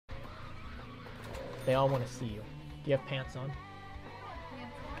They all want to see you. Do you have pants on? Yeah.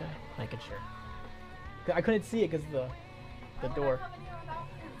 Okay, making sure. I couldn't see it because the door.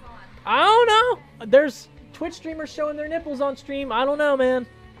 I don't know. There's Twitch streamers showing their nipples on stream. I don't know, man.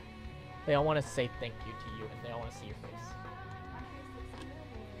 They all want to say thank you to you, and they all want to see your face.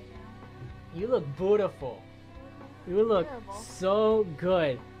 You look beautiful. You look so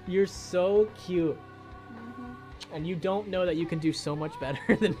good. You're so cute. And you don't know that you can do so much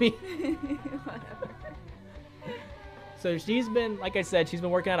better than me. Whatever. So she's been, like I said, she's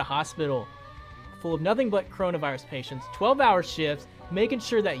been working at a hospital full of nothing but coronavirus patients, 12-hour shifts, making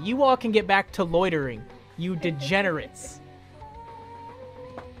sure that you all can get back to loitering, you degenerates.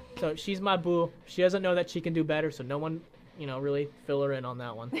 So she's my boo. She doesn't know that she can do better, so no one, you know, really fill her in on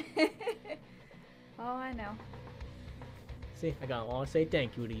that one. Oh, I know. See, I want to say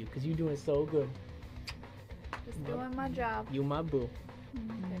thank you to you because you're doing so good. Just doing my job. You my boo.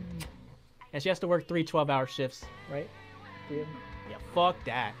 Okay. And she has to work 3 12-hour shifts, right? 3 of them? Yeah, fuck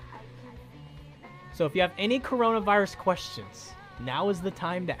that. So if you have any coronavirus questions, now is the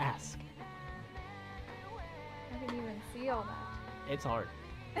time to ask. I can even see all that. It's hard.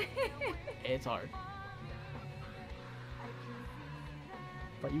 It's hard.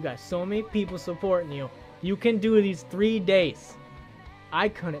 But you got so many people supporting you. You can do these 3 days. I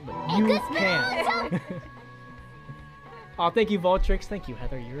couldn't, but you can. Oh, thank you, Voltrix. Thank you,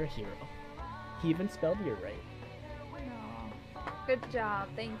 Heather. You're a hero. He even spelled your right. No. Good job.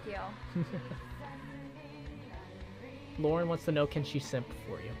 Thank you. Lauren wants to know, can she simp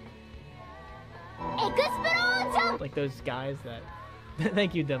for you? Like those guys that...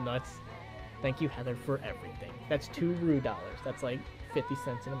 Thank you, Dumb Nuts. Thank you, Heather, for everything. That's $2 dollars. That's like 50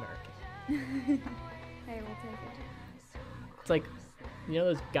 cents in American. Hey, we'll take it. It's like, you know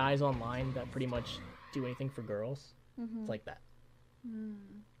those guys online that pretty much do anything for girls? It's like that.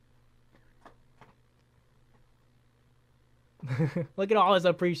 Look at all his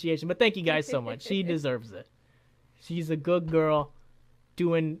appreciation. But thank you guys so much. She deserves it. She's a good girl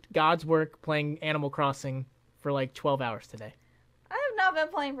doing God's work, playing Animal Crossing for like 12 hours today. I have not been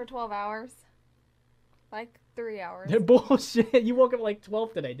playing for 12 hours. Like 3 hours. Bullshit. You woke up at like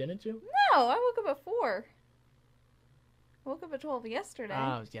 12 today, didn't you? No, I woke up at 4. I woke up at 12 yesterday.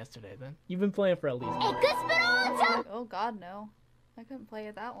 Ah, it was yesterday then. You've been playing for at least. Oh God, no. I couldn't play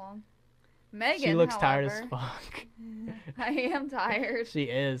it that long. Megan, She looks however, tired as fuck. I am tired. She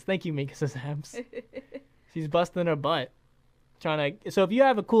is. Thank you, Mika Abs. She's busting her butt. Trying to. So if you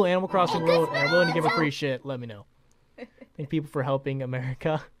have a cool Animal Crossing world and are willing to give her free shit, let me know. Thank people for helping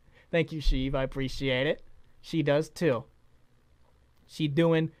America. Thank you, Sheev. I appreciate it. She does too. She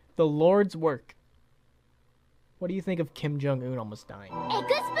doing the Lord's work. What do you think of Kim Jong-un almost dying? He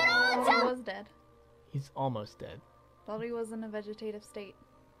was dead. He's almost dead. Thought he was in a vegetative state.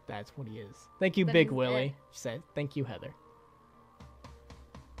 That's what he is. Thank you, Then Big he's Willie. dead. She said, thank you, Heather.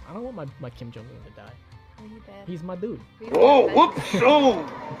 I don't want my Kim Jong-un to die. He dead. He's my dude. Oh, whoops! Oh,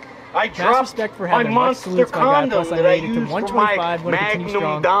 I Mass dropped respect for my Heather. Much monster salutes, my guy. condom Plus, I that I made it to used for my 125. Going to continue Magnum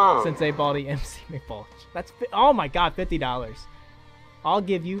strong Dom. since a Baldy MC McBulge. That's oh my god, $50. I'll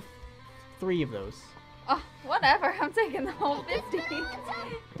give you 3 of those. Oh, whatever. I'm taking the whole 50.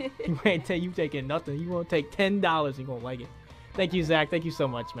 You ain't you taking nothing. You won't take $10. You won't like it. Thank you, Zach. Thank you so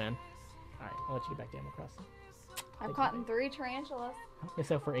much, man. All right, I'll let you get back to Animal Crossing. I've caught 3 tarantulas.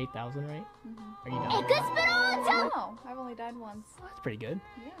 Except for 8,000, right? Are you done? No, I've only died once. That's pretty good.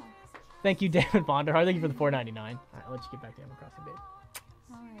 Yeah. Thank you, David Vonderhart. Thank you for the $4.99. All right, I'll let you get back to Animal Crossing, babe.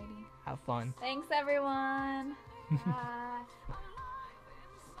 Alrighty. Have fun. Thanks, everyone. Bye.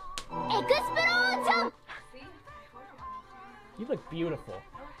 See? You look beautiful.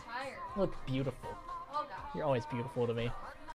 I'm tired. You look beautiful. Oh, gosh. You're always beautiful to me.